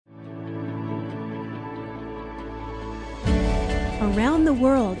around the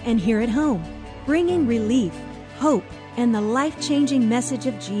world and here at home, bringing relief, hope, and the life-changing message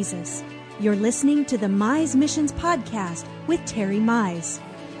of Jesus. You're listening to the Mize Missions Podcast with Terry Mize.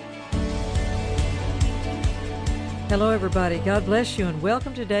 Hello, everybody. God bless you, and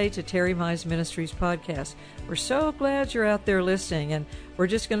welcome today to Terry Mize Ministries Podcast. We're so glad you're out there listening, and we're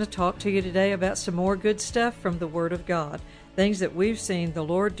just going to talk to you today about some more good stuff from the Word of God, things that we've seen the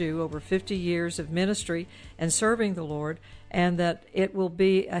Lord do over 50 years of ministry and serving the Lord, and that it will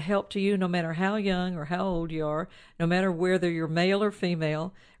be a help to you no matter how young or how old you are, no matter whether you're male or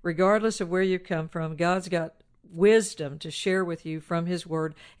female, regardless of where you come from. God's got wisdom to share with you from His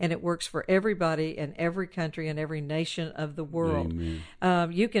Word, and it works for everybody in every country and every nation of the world.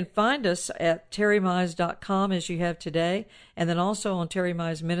 You can find us at terrymize.com as you have today, and then also on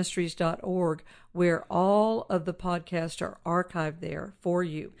terrymizeministries.org, where all of the podcasts are archived there for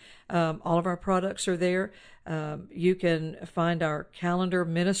you. All of our products are there. You can find our calendar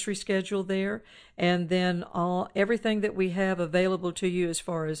ministry schedule there, and then everything that we have available to you as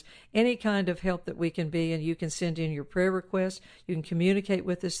far as any kind of help that we can be, and you can send in your prayer requests. You can communicate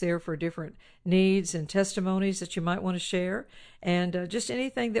with us there for different needs and testimonies that you might want to share, and just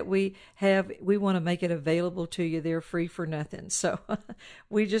anything that we have, we want to make it available to you there free for nothing. So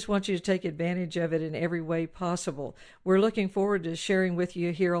we just want you to take advantage of it in every way possible. We're looking forward to sharing with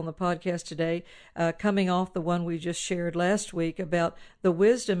you here on the podcast today, coming off the one we just shared last week about the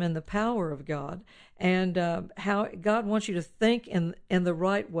wisdom and the power of God, and how God wants you to think in the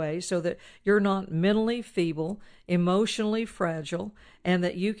right way so that you're not mentally feeble, emotionally fragile, and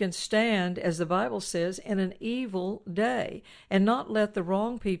that you can stand, as the Bible says, in an evil day and not let the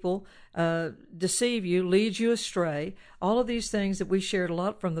wrong people deceive you, lead you astray. All of these things that we shared a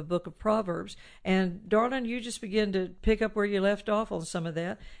lot from the book of Proverbs. And darling, you just begin to pick up where you left off on some of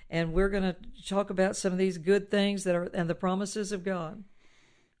that, and we're going to talk about some of these good things that are and the promises of God.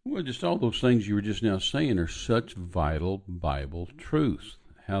 Well, just all those things you were just now saying are such vital Bible truths.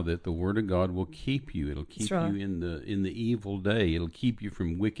 How that the Word of God will keep you. It'll keep you in the evil day. It'll keep you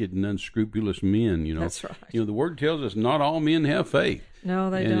from wicked and unscrupulous men. You know, that's right. You know, the Word tells us not all men have faith.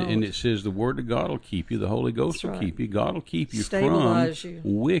 No, they don't. And it says the Word of God will keep you. The Holy Ghost will keep you. God will keep you Stabilize from you.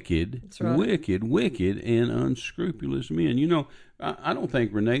 wicked, and unscrupulous men. You know, I don't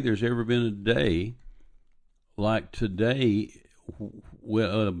think, Renee, there's ever been a day like today.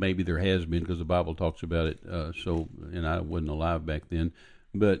 Well, maybe there has been because the Bible talks about it. And I wasn't alive back then.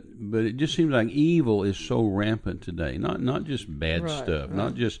 But it just seems like evil is so rampant today. Not just bad stuff,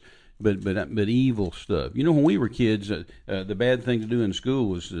 not just but evil stuff. You know, when we were kids, the bad thing to do in school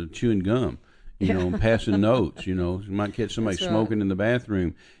was chewing gum. You know, passing notes. You know, you might catch somebody smoking in the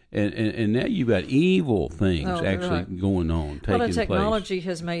bathroom. And now you've got evil things going on, taking place. Well, the technology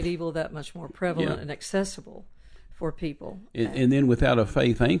has made evil that much more prevalent and accessible for people. And then without a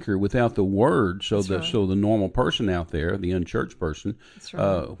faith anchor, without the Word, so the normal person out there, the unchurched person,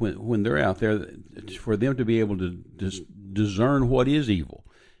 when they're out there, for them to be able to discern what is evil,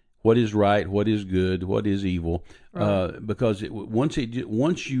 what is right, what is good, what is evil, because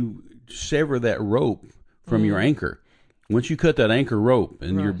once you sever that rope from your anchor, once you cut that anchor rope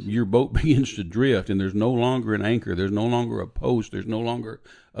and your boat begins to drift and there's no longer an anchor, there's no longer a post, there's no longer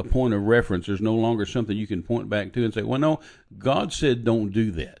a point of reference, there's no longer something you can point back to and say, well, no, God said don't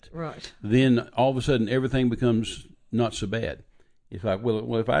do that. Right. Then all of a sudden everything becomes not so bad. It's like,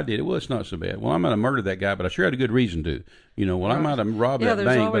 well, if I did it, well, it's not so bad. Well, I might have murdered that guy, but I sure had a good reason to. You know, well, I might have robbed that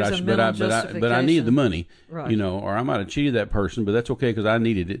bank, but I needed the money. Right. You know, or I might have cheated that person, but that's okay because I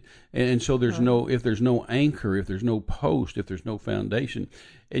needed it. And so there's if there's no anchor, if there's no post, if there's no foundation.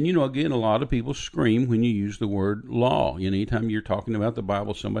 And, you know, again, a lot of people scream when you use the word law. You know, anytime you're talking about the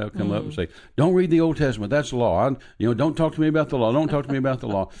Bible, somebody will come up and say, don't read the Old Testament, that's law. Don't talk to me about the law. Don't talk to me about the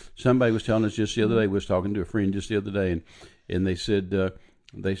law. Somebody was telling us just the other day, was talking to a friend just the other day, and they said,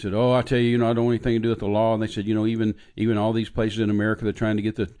 oh, I tell you, I don't want anything to do with the law. And they said, even all these places in America, they're trying to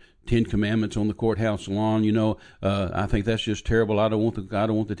get the Ten Commandments on the courthouse lawn. I think that's just terrible. I don't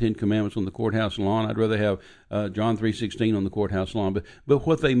want the Ten Commandments on the courthouse lawn. I'd rather have John 3:16 on the courthouse lawn. But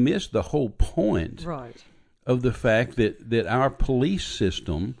what they missed the whole point of the fact that our police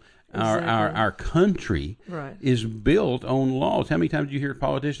system. Our country is built on laws. How many times do you hear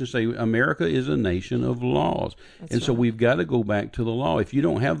politicians say America is a nation of laws? So we've got to go back to the law. If you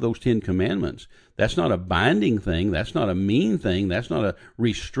don't have those 10 commandments, that's not a binding thing. That's not a mean thing. That's not a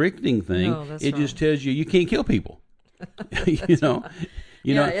restricting thing. No, it just tells you can't kill people.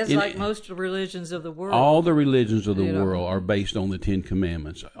 It's like most religions of the world. All the religions of the world are based on the Ten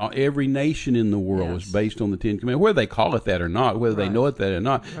Commandments. Every nation in the world is based on the Ten Commandments, whether they call it that or not, whether they know it that or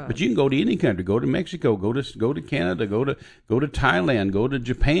not. Right. But you can go to any country, go to Mexico, go to Canada, go to Thailand, go to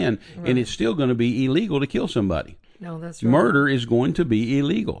Japan, and it's still going to be illegal to kill somebody. No, that's right. Murder is going to be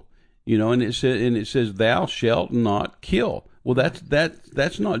illegal. And it says, "Thou shalt not kill." Well,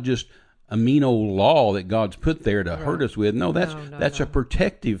 that's not just a mean old law that God's put there to hurt us with. No, that's a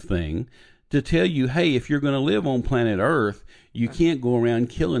protective thing to tell you, hey, if you're going to live on planet Earth, you can't go around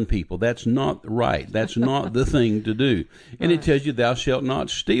killing people. That's not right. That's not the thing to do. And it tells you, "Thou shalt not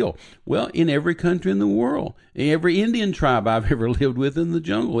steal." Well, in every country in the world, every Indian tribe I've ever lived with in the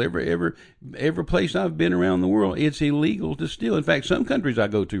jungle, every place I've been around the world, it's illegal to steal. In fact, some countries I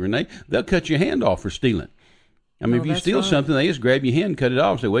go to, Renee, they'll cut your hand off for stealing. I mean, if you steal something, they just grab your hand, cut it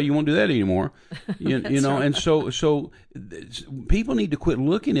off, and say, "Well, you won't do that anymore." You know, right. And so people need to quit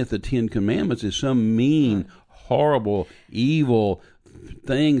looking at the Ten Commandments as some mean, horrible, evil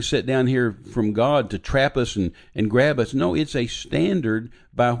thing set down here from God to trap us and grab us. No, it's a standard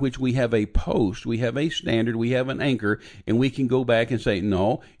by which we have a post, we have a standard, we have an anchor, and we can go back and say,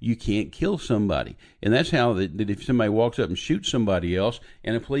 "No, you can't kill somebody." And that's how that if somebody walks up and shoots somebody else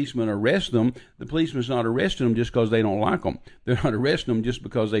and a policeman arrests them, the policeman's not arresting them just because they don't like them. They're not arresting them just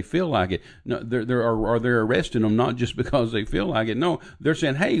because they feel like it. No, they're arresting them not just because they feel like it. No, they're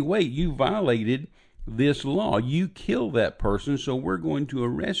saying, "Hey, wait, you violated this law. You killed that person, so we're going to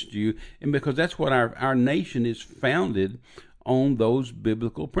arrest you." And because that's what our nation is founded on, those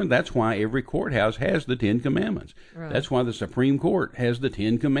biblical principles. That's why every courthouse has the Ten Commandments. Right. That's why the Supreme Court has the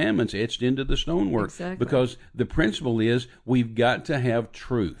Ten Commandments etched into the stonework. Exactly. Because the principle is we've got to have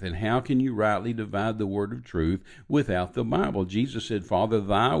truth. And how can you rightly divide the word of truth without the Bible? Jesus said, "Father,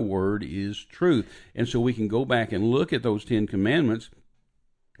 thy word is truth." And so we can go back and look at those Ten Commandments.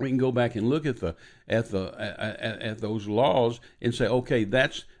 We can go back and look at those laws and say, okay,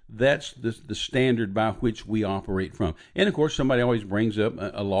 that's the standard by which we operate from. And of course, somebody always brings up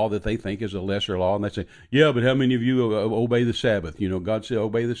a law that they think is a lesser law, and they say, "Yeah, but how many of you obey the Sabbath? God said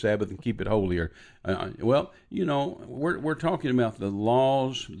obey the Sabbath and keep it holy." Or, well, we're talking about the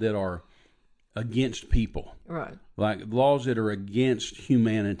laws that are against people, right? Like laws that are against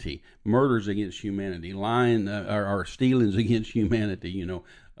humanity, murders against humanity, lying or stealings against humanity.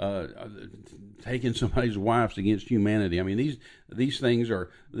 Taking somebody's wives against humanity. I mean, these things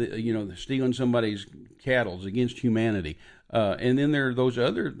are, stealing somebody's cattle against humanity. And then there are those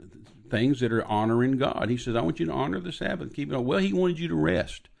other things that are honoring God. He says, "I want you to honor the Sabbath, keep it on." Well, he wanted you to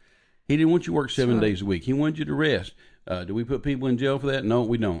rest. He didn't want you to work 7 days a week. He wanted you to rest. Do we put people in jail for that? No,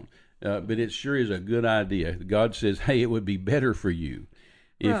 we don't. But it sure is a good idea. God says, "Hey, it would be better for you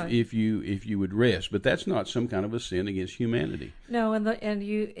if you would rest." But that's not some kind of a sin against humanity. No,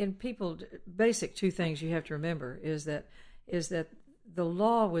 and people, basic two things you have to remember is that the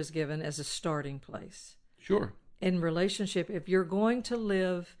law was given as a starting place. Sure. In relationship, if you're going to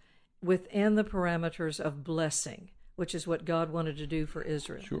live within the parameters of blessing, which is what God wanted to do for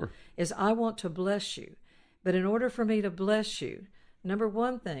Israel. Sure. Is I want to bless you, but in order for me to bless you, number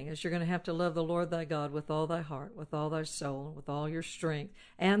one thing is you're going to have to love the Lord thy God with all thy heart, with all thy soul, with all your strength,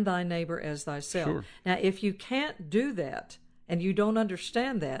 and thy neighbor as thyself. Sure. Now, if you can't do that and you don't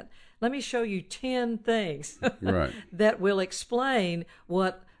understand that, let me show you 10 things right. that will explain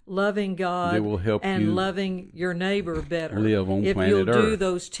what loving God will help and you loving your neighbor better live on if planet you'll Earth. do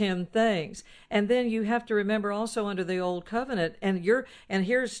those 10 things. And then you have to remember also under the old covenant, and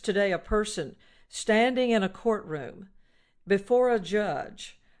here's today a person standing in a courtroom before a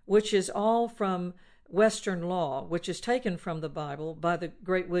judge, which is all from Western law, which is taken from the Bible by the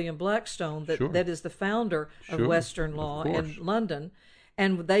great William Blackstone, that is the founder of Western law in London.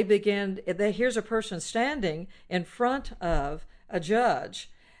 And here's a person standing in front of a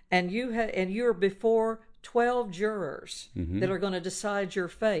judge, and you're before 12 jurors that are going to decide your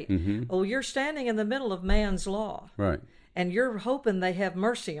fate. Well, you're standing in the middle of man's law. Right. And you're hoping they have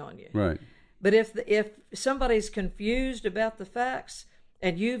mercy on you. Right. But if somebody's confused about the facts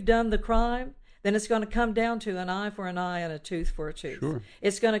and you've done the crime, then it's going to come down to an eye for an eye and a tooth for a tooth. Sure.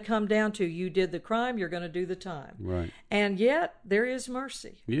 It's going to come down to you did the crime, you're going to do the time. Right. And yet there is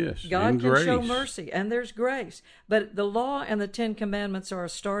mercy. Yes. God can grace. show mercy, and there's grace. But the law and the 10 Commandments are a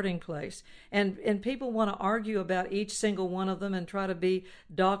starting place. And people want to argue about each single one of them and try to be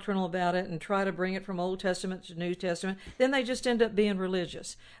doctrinal about it and try to bring it from Old Testament to New Testament. Then they just end up being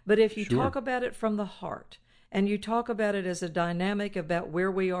religious. But if you talk about it from the heart, and you talk about it as a dynamic about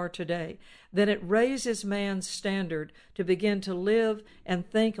where we are today, then it raises man's standard to begin to live and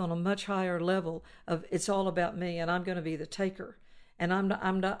think on a much higher level of it's all about me and I'm going to be the taker. and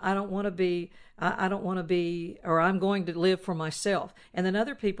I don't want to be, or I'm going to live for myself. And then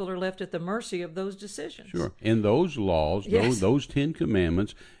other people are left at the mercy of those decisions. Sure. And those laws, Yes. those 10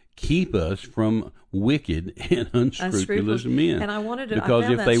 commandments, keep us from wicked and unscrupulous men. And I wanted to, because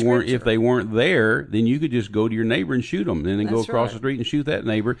I found if they weren't there, then you could just go to your neighbor and shoot them, and then go That's across right. the street and shoot that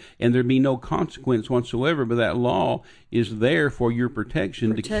neighbor, and there'd be no consequence whatsoever. But that law is there for your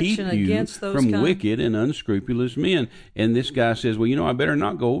protection to keep you against those from wicked and unscrupulous men. And this guy says, well, I better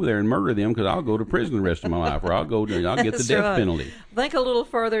not go over there and murder them, because I'll go to prison the rest of my life, or I'll get the That's death right. penalty. Think a little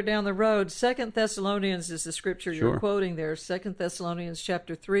further down the road. 2 Thessalonians is the scripture Sure. you're quoting there. 2 Thessalonians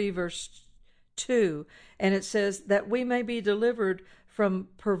chapter 3, verse 2. And it says that we may be delivered from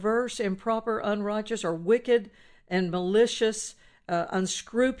perverse, improper, unrighteous, or wicked and malicious,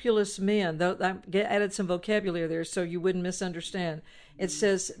 unscrupulous men. Though I added some vocabulary there so you wouldn't misunderstand. It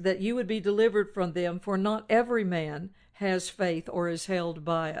says that you would be delivered from them, for not every man has faith or is held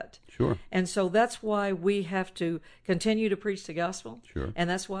by it. Sure. And so that's why we have to continue to preach the gospel. Sure. And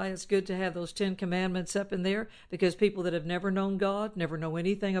that's why it's good to have those 10 commandments up in there, because people that have never known God, never know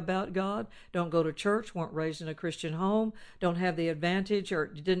anything about God, don't go to church, weren't raised in a Christian home, don't have the advantage or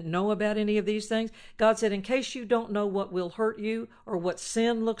didn't know about any of these things. God said, in case you don't know what will hurt you or what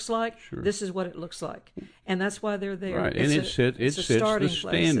sin looks like, this is what it looks like. And that's why they're there. Right, and it sets the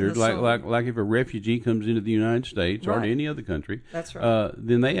standard. Like if a refugee comes into the United States or any other country, that's right.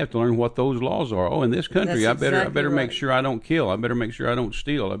 Then they have to learn what those laws are. Oh, in this country, That's I better exactly make right. sure I don't kill. I better make sure I don't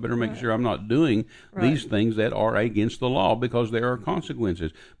steal. I better make sure I'm not doing these things that are against the law, because there are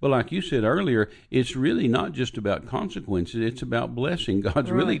consequences. But like you said earlier, it's really not just about consequences. It's about blessing. God's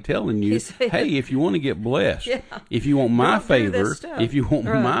really telling you, hey, if you want to get blessed, if you want my favor, if you want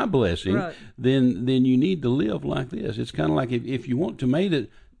my blessing, then you need to live like this. It's kind of like if you want tomatoes,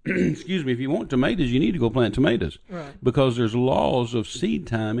 excuse me, if you want tomatoes, you need to go plant tomatoes. Right. Because there's laws of seed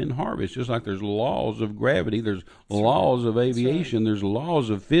time and harvest, just like there's laws of gravity, there's laws of aviation, there's laws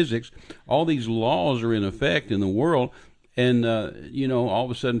of physics. All these laws are in effect in the world. And, all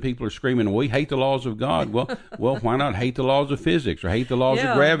of a sudden people are screaming, we hate the laws of God. Well, why not hate the laws of physics, or hate the laws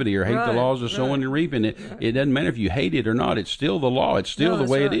of gravity, or hate the laws of sowing and reaping? It doesn't matter if you hate it or not. It's still the law. It's still the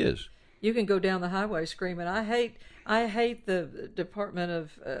way it is. You can go down the highway screaming, I hate the Department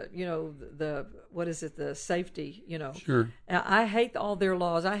of, the safety, Sure. I hate all their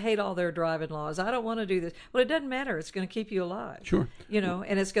laws. I hate all their driving laws. I don't want to do this. Well, it doesn't matter. It's going to keep you alive. Sure.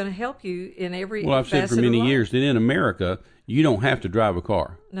 And it's going to help you in every Well, I've said for many years that in America, you don't have to drive a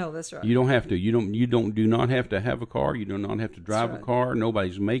car. No, that's right. You don't have to. You do not have to have a car. You do not have to drive a car.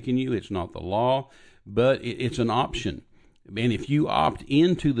 Nobody's making you. It's not the law, but it's an option. And if you opt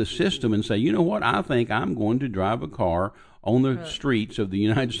into the system and say, you know what, I think I'm going to drive a car on the streets of the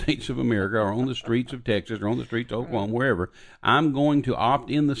United States of America, or on the streets of Texas, or on the streets of Oklahoma, wherever, I'm going to opt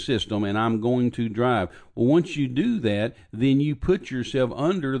in the system and I'm going to drive. Well, once you do that, then you put yourself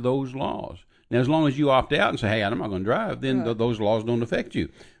under those laws. Now, as long as you opt out and say, hey, I'm not going to drive, then those laws don't affect you.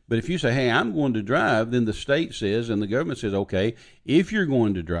 But if you say, hey, I'm going to drive, then the state says and the government says, okay, if you're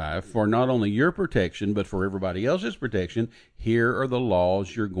going to drive for not only your protection, but for everybody else's protection, here are the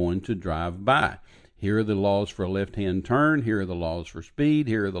laws you're going to drive by. Here are the laws for a left-hand turn. Here are the laws for speed.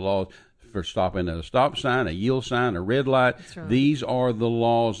 Here are the laws for stopping at a stop sign, a yield sign, a red light. Right. These are the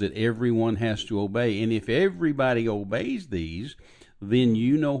laws that everyone has to obey. And if everybody obeys these, then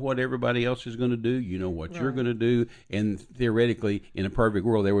you know what everybody else is going to do. You know what you're going to do. And theoretically, in a perfect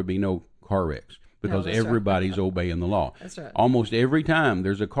world, there would be no car wrecks, because everybody's obeying the law. That's right. Almost every time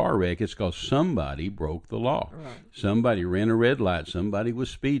there's a car wreck, it's because somebody broke the law. Right. Somebody ran a red light. Somebody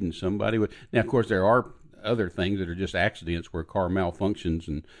was speeding. Now, of course, there are other things that are just accidents where a car malfunctions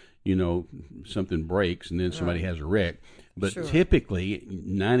and, something breaks and then somebody has a wreck. But typically,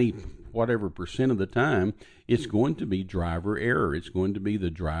 90% of the time, it's going to be driver error. It's going to be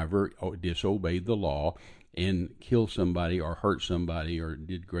the driver disobeyed the law and killed somebody or hurt somebody or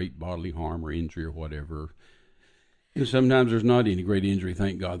did great bodily harm or injury or whatever. And sometimes there's not any great injury,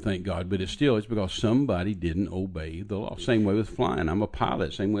 thank God, but it's because somebody didn't obey the law. Same way with flying. I'm a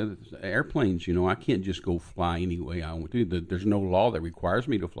pilot. Same way with airplanes. I can't just go fly any way I want to. There's no law that requires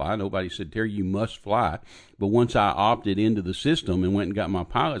me to fly. Nobody said, Terry, you must fly. But once I opted into the system and went and got my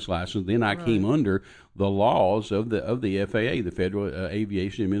pilot's license, then I came under the laws of the FAA, the Federal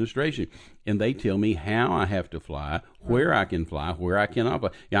Aviation Administration. And they tell me how I have to fly, where I can fly, where I cannot fly.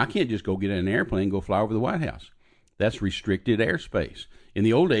 I can't just go get in an airplane and go fly over the White House. That's restricted airspace. In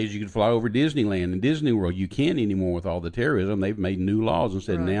the old days, you could fly over Disneyland and Disney World. You can't anymore with all the terrorism. They've made new laws and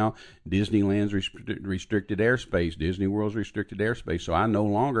said now Disneyland's restricted airspace, Disney World's restricted airspace. So I no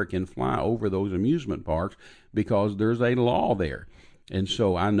longer can fly over those amusement parks because there's a law there. And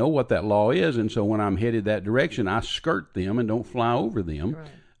so I know what that law is, and so when I'm headed that direction, I skirt them and don't fly over them.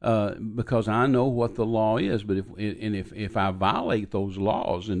 Right. Because I know what the law is. But if I violate those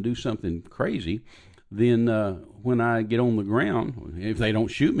laws and do something crazy, then when I get on the ground, if they don't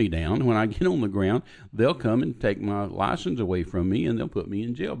shoot me down, when I get on the ground, they'll come and take my license away from me, and they'll put me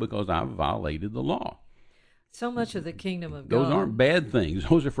in jail because I violated the law. So much of the kingdom of God. Those aren't bad things.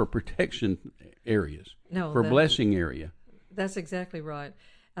 Those are for protection areas, for blessing area. That's exactly right.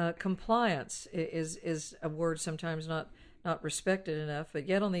 Compliance is a word sometimes not respected enough, but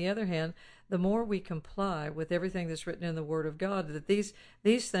yet on the other hand, the more we comply with everything that's written in the Word of God, that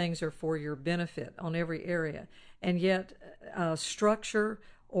these things are for your benefit on every area. And yet structure,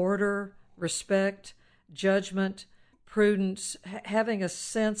 order, respect, judgment, prudence, having a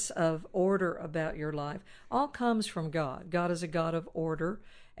sense of order about your life, all comes from God. God is a God of order,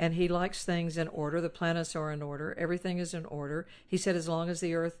 and He likes things in order. The planets are in order. Everything is in order. He said as long as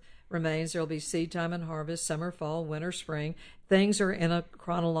the earth remains, there will be seed time and harvest, summer, fall, winter, spring. Things are in a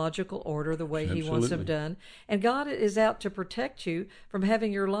chronological order the way He wants them done. And God is out to protect you from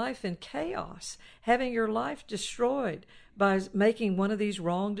having your life in chaos, having your life destroyed by making one of these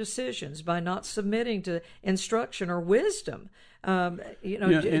wrong decisions, by not submitting to instruction or wisdom.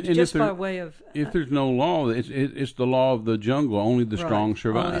 Just by way of... if there's no law, it's the law of the jungle. Only the strong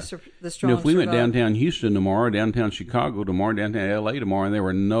survive. Only the strong if we survive. went downtown Houston tomorrow, downtown Chicago tomorrow, downtown L.A. tomorrow, and there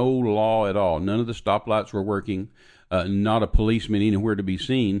were no law at all, none of the stoplights were working, not a policeman anywhere to be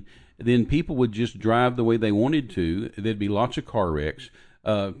seen, then people would just drive the way they wanted to. There'd be lots of car wrecks.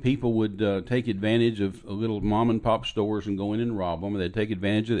 People would take advantage of little mom and pop stores and go in and rob them. They'd take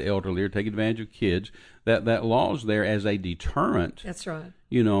advantage of the elderly or take advantage of kids. That law's there as a deterrent. That's right.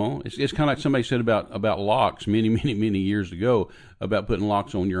 You know, it's kind of like somebody said about locks many years ago, about putting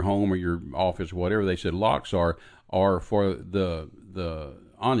locks on your home or your office or whatever. They said locks are for the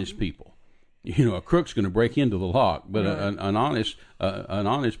honest people. You know, a crook's going to break into the lock, but right. an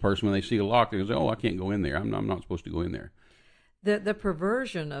honest person, when they see a lock, they say, "Oh, I can't go in there. I'm not supposed to go in there." The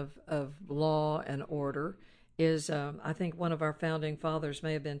perversion of law and order is, I think one of our founding fathers,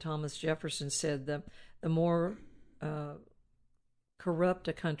 may have been Thomas Jefferson, said the more corrupt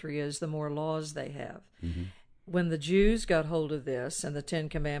a country is, the more laws they have. Mm-hmm. When the Jews got hold of this and the Ten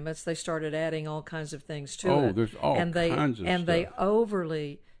Commandments, they started adding all kinds of things to it. Oh, there's all kinds of stuff. And they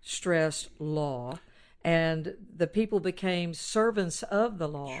overly stressed law. And the people became servants of the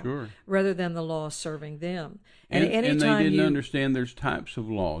law, sure, rather than the law serving them. And they didn't understand there's types of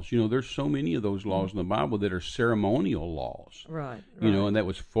laws. You know, there's so many of those laws in the Bible that are ceremonial laws. Right. You know, and that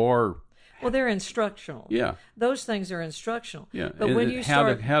was for... Well, they're instructional. Yeah. Those things are instructional. Yeah. But and when you how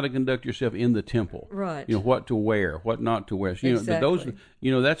to conduct yourself in the temple. Right. You know, what to wear, what not to wear. So, you exactly. know, those,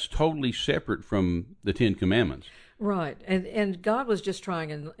 you know, that's totally separate from the Ten Commandments. Right. And God was just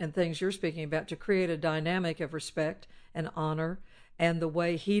trying, in things you're speaking about, to create a dynamic of respect and honor and the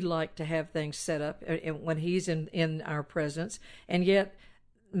way He liked to have things set up when He's in our presence. And yet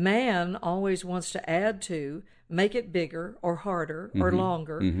man always wants to add to, make it bigger or harder or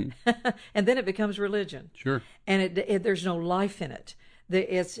longer, and then it becomes religion. Sure. And there's no life in it.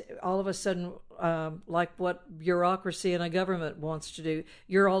 It's all of a sudden like what bureaucracy in a government wants to do.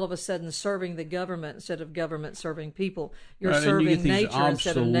 You're all of a sudden serving the government instead of government serving people. You're serving nature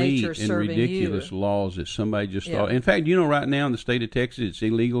instead of nature serving you. And ridiculous laws that somebody just thought. In fact, you know, right now in the state of Texas, it's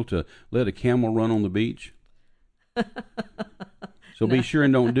illegal to let a camel run on the beach. So be sure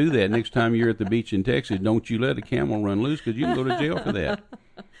and don't do that. Next time you're at the beach in Texas, don't you let a camel run loose, because you can go to jail for that.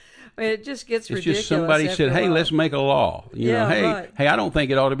 It just gets ridiculous. It's just somebody said, "Hey, let's make a law." You know, hey, I don't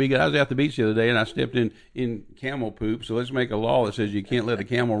think it ought to be good. I was at the beach the other day and I stepped in camel poop, so let's make a law that says you can't let a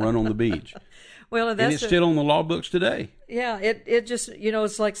camel run on the beach. Well, and it's still on the law books today. Yeah, it just, you know,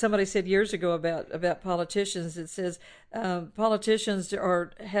 it's like somebody said years ago about politicians. It says politicians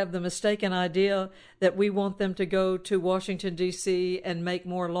have the mistaken idea that we want them to go to Washington D.C. and make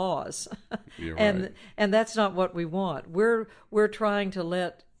more laws, and that's not what we want. We're trying to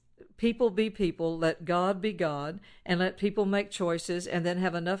let people be people, let God be God, and let people make choices, and then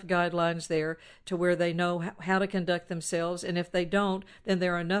have enough guidelines there to where they know how to conduct themselves. And if they don't, then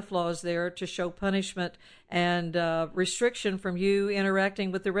there are enough laws there to show punishment and restriction from you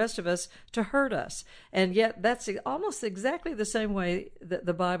interacting with the rest of us to hurt us. And yet that's almost exactly the same way that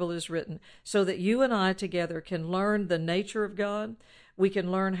the Bible is written, so that you and I together can learn the nature of God. We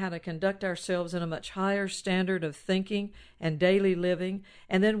can learn how to conduct ourselves in a much higher standard of thinking and daily living,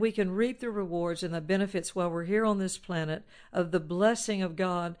 and then we can reap the rewards and the benefits while we're here on this planet of the blessing of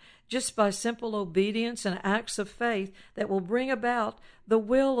God just by simple obedience and acts of faith that will bring about the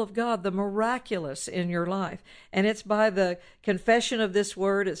will of God, the miraculous in your life. And it's by the confession of this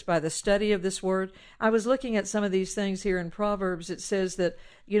word, it's by the study of this word. I was looking at some of these things here in Proverbs. It says that,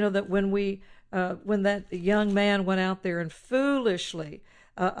 that when that young man went out there and foolishly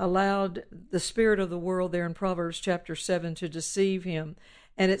allowed the spirit of the world there in Proverbs chapter 7 to deceive him.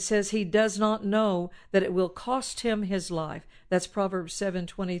 And it says he does not know that it will cost him his life. That's Proverbs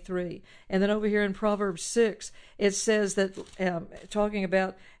 7:23. And then over here in Proverbs 6, it says that, talking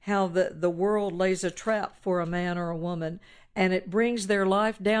about how the world lays a trap for a man or a woman, and it brings their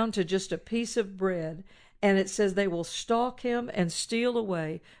life down to just a piece of bread. And it says they will stalk him and steal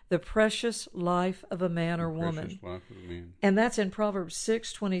away the precious life of a man or woman. Precious life of a man. And that's in Proverbs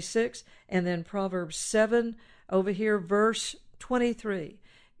 6:26, and then Proverbs 7 over here, verse 23.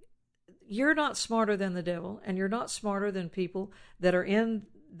 You're not smarter than the devil, and you're not smarter than people that are in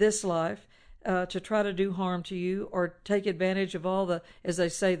this life to try to do harm to you or take advantage of all the, as they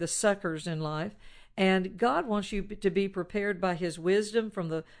say, the suckers in life. And God wants you to be prepared by His wisdom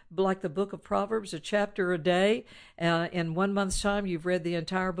from like the book of Proverbs, a chapter a day. In 1 month's time, you've read the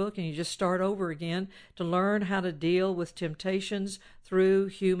entire book, and you just start over again to learn how to deal with temptations through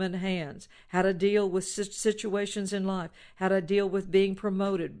human hands, how to deal with situations in life, how to deal with being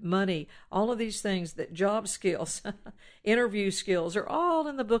promoted, money, all of these things, that job skills, interview skills are all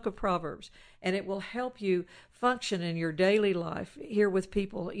in the book of Proverbs. And it will help you function in your daily life here with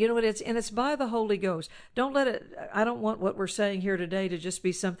people. It's by the Holy Ghost. Don't let it, I don't want what we're saying here today to just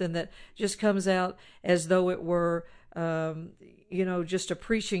be something that just comes out as though it were, just a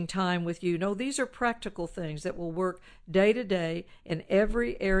preaching time with you. No, these are practical things that will work day to day in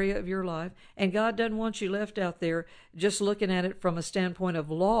every area of your life. And God doesn't want you left out there just looking at it from a standpoint of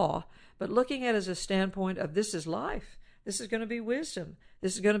law, but looking at it as a standpoint of this is life. This is going to be wisdom.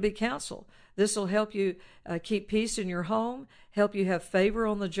 This is going to be counsel. This will help you keep peace in your home, help you have favor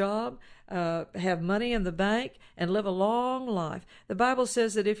on the job, have money in the bank, and live a long life. The Bible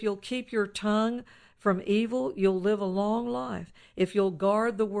says that if you'll keep your tongue from evil, you'll live a long life. If you'll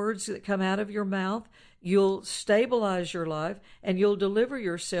guard the words that come out of your mouth, you'll stabilize your life, and you'll deliver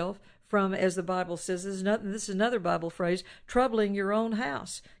yourself from, as the Bible says, this is another Bible phrase, troubling your own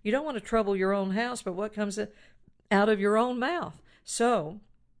house. You don't want to trouble your own house, but what comes out of your own mouth. So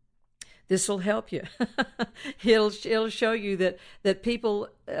this will help you. It'll show you that people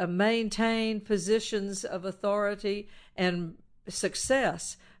maintain positions of authority and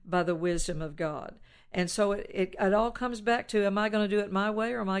success by the wisdom of God. And so it all comes back to, am I going to do it my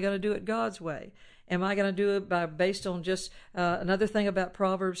way, or am I going to do it God's way? Am I going to do it based on just another thing about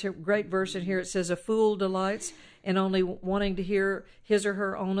Proverbs? Here, great verse in here. It says, a fool delights in only wanting to hear his or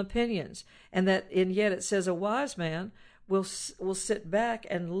her own opinions. And yet it says a wise man will sit back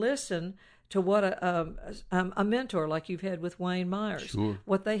and listen to what a mentor like you've had with Wayne Myers, sure,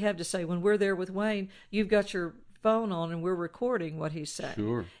 what they have to say. When we're there with Wayne, you've got your phone on and we're recording what he's saying.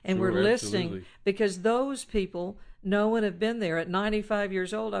 Sure, and we're listening, absolutely, because those people know and have been there. At 95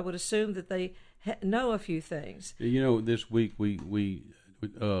 years old, I would assume that they know a few things. This week you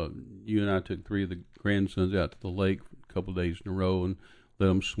and I took 3 of the grandsons out to the lake a couple of days in a row and let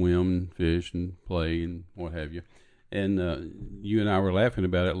them swim and fish and play and what have you. And you and I were laughing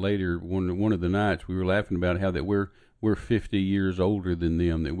about it later. One of the nights we were laughing about how that we're 50 years older than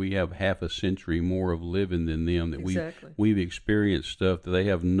them, that we have half a century more of living than them, that exactly, we've experienced stuff that they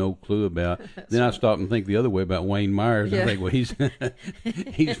have no clue about. Then I stop and think the other way about Wayne Myers. Yeah. I think, well,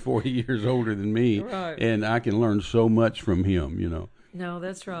 he's 40 years older than me, right, and I can learn so much from him. No,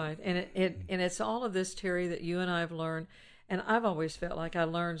 that's right. And it's all of this, Terry, that you and I have learned. And I've always felt like I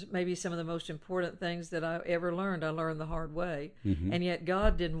learned maybe some of the most important things that I ever learned. I learned the hard way. Mm-hmm. And yet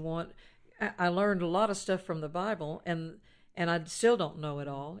God didn't want, I learned a lot of stuff from the Bible, and I still don't know it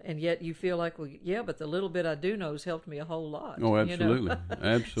all. And yet you feel like, well, yeah, but the little bit I do know has helped me a whole lot. Oh, absolutely.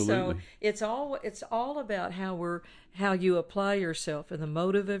 Absolutely. So it's all about how you apply yourself and the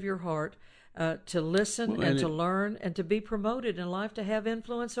motive of your heart, to listen and to learn and to be promoted in life, to have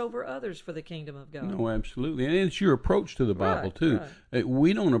influence over others for the kingdom of God. No, absolutely. And it's your approach to the Bible, right, too. Right.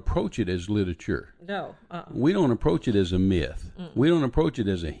 We don't approach it as literature. No. We don't approach it as a myth. Mm-mm. We don't approach it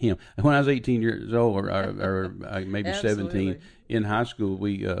as a hymn. When I was 18 years old, or maybe 17, in high school,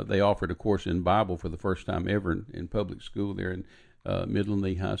 they offered a course in Bible for the first time ever in public school there in Midland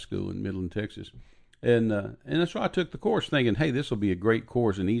Lee High School in Midland, Texas. And that's why I took the course, thinking, hey, this will be a great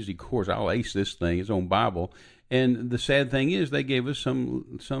course, an easy course. I'll ace this thing. It's on Bible. And the sad thing is, they gave us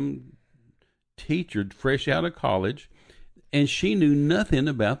some teacher fresh out of college, and she knew nothing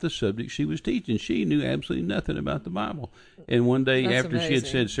about the subject she was teaching. She knew absolutely nothing about the Bible. And one day, That's after she had amazing.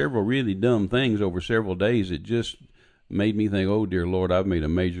 said several really dumb things over several days, it just made me think, oh, dear Lord, I've made a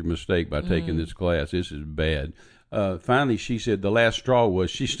major mistake by taking this class. This is bad. Finally, she said the last straw was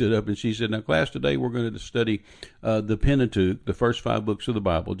she stood up and she said, now, class, today we're going to study the Pentateuch, the first 5 books of the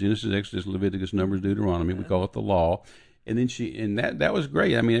Bible, Genesis, Exodus, Leviticus, Numbers, Deuteronomy. We call it the law. And then that was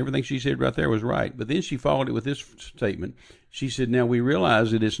great. I mean, everything she said right there was right. But then she followed it with this statement. She said, now, we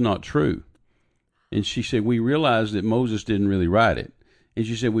realize that it's not true. And she said, we realize that Moses didn't really write it. And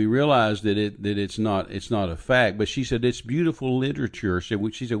she said, we realize that it's not a fact. But she said, it's beautiful literature. She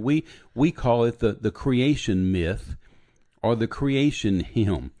said, we call it the creation myth or the creation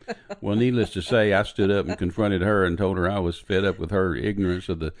hymn. Well, needless to say, I stood up and confronted her and told her I was fed up with her ignorance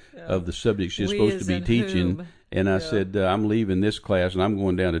of the subject she's supposed to be teaching. Whom. And I said, I'm leaving this class and I'm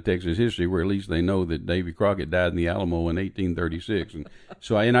going down to Texas history, where at least they know that Davy Crockett died in the Alamo in 1836. And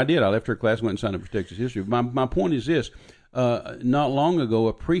so I did. I left her class, went and signed up for Texas history. My point is this. Not long ago,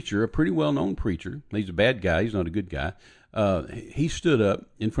 a preacher, a pretty well-known preacher, he's a bad guy, he's not a good guy, he stood up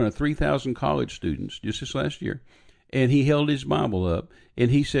in front of 3,000 college students just this last year, and he held his Bible up, and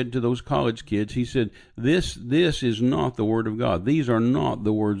he said to those college kids, he said, this is not the Word of God. These are not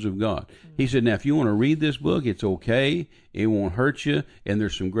the words of God. He said, now, if you want to read this book, it's okay. It won't hurt you, and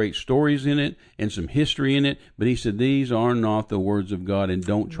there's some great stories in it and some history in it. But he said, these are not the words of God, and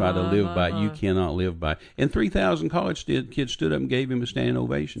don't try to live by it. You cannot live by it. And 3,000 college kids stood up and gave him a standing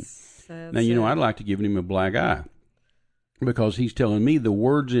ovation. Now, I'd like to give him a black eye, because he's telling me the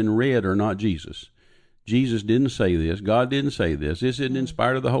words in red are not Jesus. Jesus didn't say this. God didn't say this. This isn't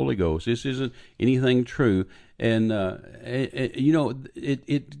inspired of the Holy Ghost. This isn't anything true. And,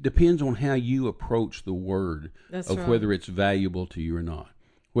 it depends on how you approach the Word. That's of right. Whether it's valuable to you or not,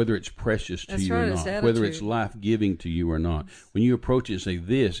 whether it's precious to That's you right, or it's not, whether it's attitude. life-giving to you or not. When you approach it and say,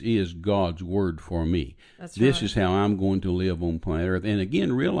 this is God's Word for me. That's This right. is how I'm going to live on planet Earth. And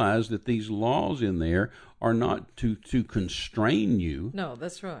again, realize that these laws in there are not to constrain you. No,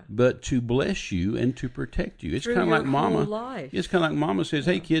 that's right. But to bless you and to protect you. It's Through kind of your like Mama. whole life. It's kind of like Mama says,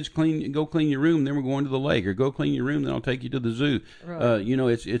 "Hey kids, go clean your room. Then we're going to the lake, or go clean your room. Then I'll take you to the zoo." Right.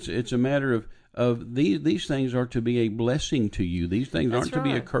 It's a matter of these things are to be a blessing to you. These things That's aren't to be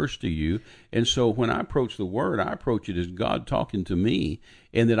a right. curse to you. And so when I approach the Word, I approach it as God talking to me,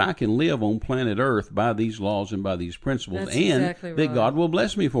 and that I can live on planet Earth by these laws and by these principles, That's and exactly that right. God will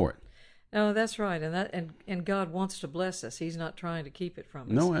bless me for it. No, that's right, and God wants to bless us. He's not trying to keep it from us.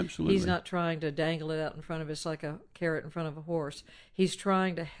 No, absolutely. He's not trying to dangle it out in front of us like a carrot in front of a horse. He's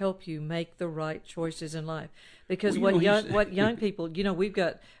trying to help you make the right choices in life. Because Well, what young people,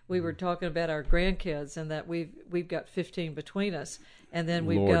 we were talking about our grandkids, and that we've got 15 between us, and then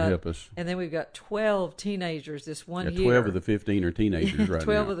Lord help us. and then we've got 12 teenagers this one year. 12 of the 15 are teenagers right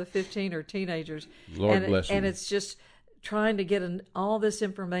 12 now. of the 15 are teenagers. Lord bless them. And it's just trying to get all this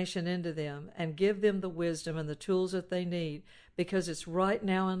information into them and give them the wisdom and the tools that they need, because it's right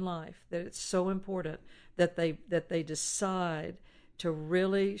now in life that it's so important that they decide to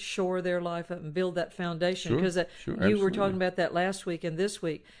really shore their life up and build that foundation. Sure, Because sure, you were absolutely. talking about that last week and this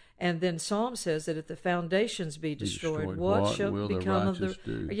week. And then Psalm says that if the foundations be destroyed, what shall will the become of the righteous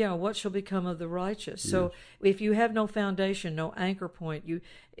do? yeah? What shall become of the righteous? So if you have no foundation, no anchor point,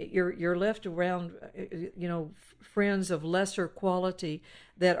 you're left around, friends of lesser quality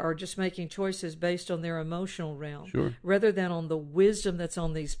that are just making choices based on their emotional realm, Sure. rather than on the wisdom that's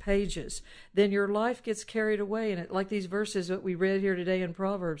on these pages. Then your life gets carried away, and like these verses that we read here today in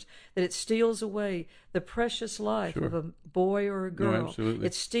Proverbs, that it steals away the precious life Sure. of a boy or a girl. absolutely.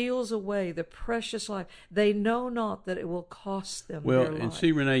 It steals away the precious life. They know not that it will cost them Well, their and life.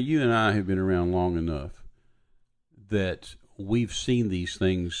 see, Renee, you and I have been around long enough that we've seen these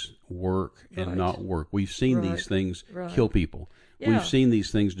things work and Right. not work. We've seen Right. these things Right. kill people. Yeah. We've seen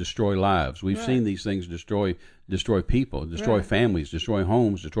these things destroy lives. We've Right. seen these things destroy people, destroy Right. families, destroy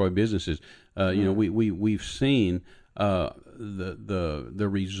homes, destroy businesses. We've seen the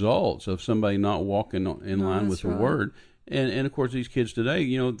results of somebody not walking in line with that's the right. Word. And of course, these kids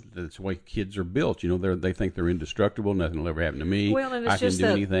today, that's the way kids are built. They think they're indestructible. Nothing will ever happen to me. Well, and it's I can just do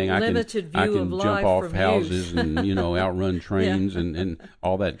that anything. limited I view can of jump life off from houses youth. and outrun trains and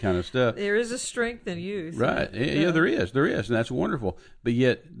all that kind of stuff. There is a strength in youth. Right? Yeah, there is, and that's wonderful. But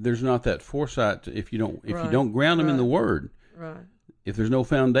yet, there's not that foresight if you don't ground them in the Word. Right. If there's no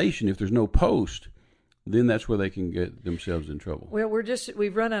foundation, if there's no post, then that's where they can get themselves in trouble. Well,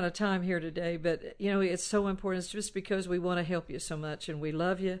 we've run out of time here today, but it's so important. It's just because we want to help you so much, and we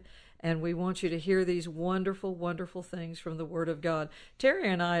love you, and we want you to hear these wonderful, wonderful things from the Word of God. Terry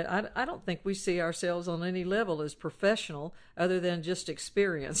and I don't think we see ourselves on any level as professional other than just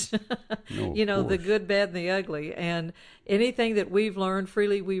experience. No, the good, bad, and the ugly. And anything that we've learned,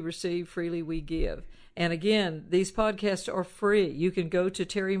 freely we receive, freely we give. And again, these podcasts are free. You can go to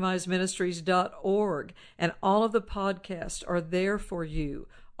terrymizeministries.org, and all of the podcasts are there for you.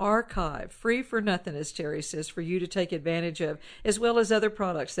 Archive, free for nothing, as Terry says, for you to take advantage of, as well as other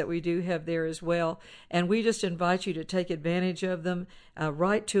products that we do have there as well. And we just invite you to take advantage of them.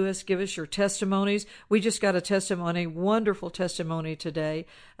 Write to us, give us your testimonies. We just got a testimony, wonderful testimony today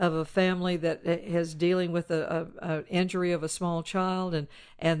of a family that is dealing with a injury of a small child,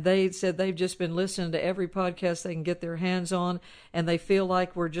 and they said they've just been listening to every podcast they can get their hands on, and they feel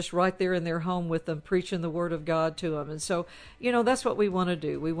like we're just right there in their home with them, preaching the Word of God to them. And so, that's what we want to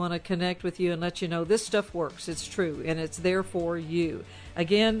do. We want to connect with you and let you know this stuff works. It's true, and it's there for you.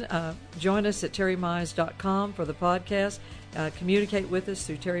 Again, join us at terrymize.com for the podcast. Communicate with us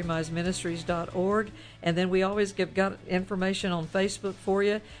through terrymizeministries.org, and then we always got information on Facebook for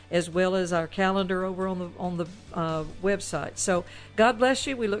you, as well as our calendar over on the website. So God bless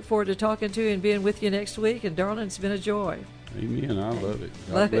you. We look forward to talking to you and being with you next week. And darling, it's been a joy. Amen. I love it.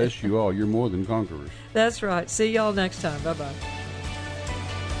 God bless you all. You're more than conquerors. That's right. See y'all next time. Bye-bye.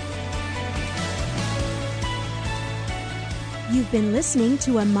 You've been listening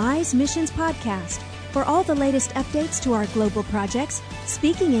to a Mize Missions podcast. For all the latest updates to our global projects,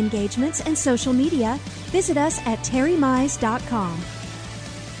 speaking engagements, and social media, visit us at terrymize.com.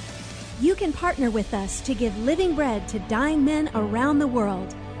 You can partner with us to give living bread to dying men around the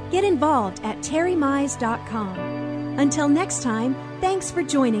world. Get involved at terrymize.com. Until next time, thanks for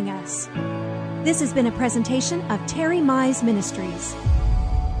joining us. This has been a presentation of Terry Mize Ministries.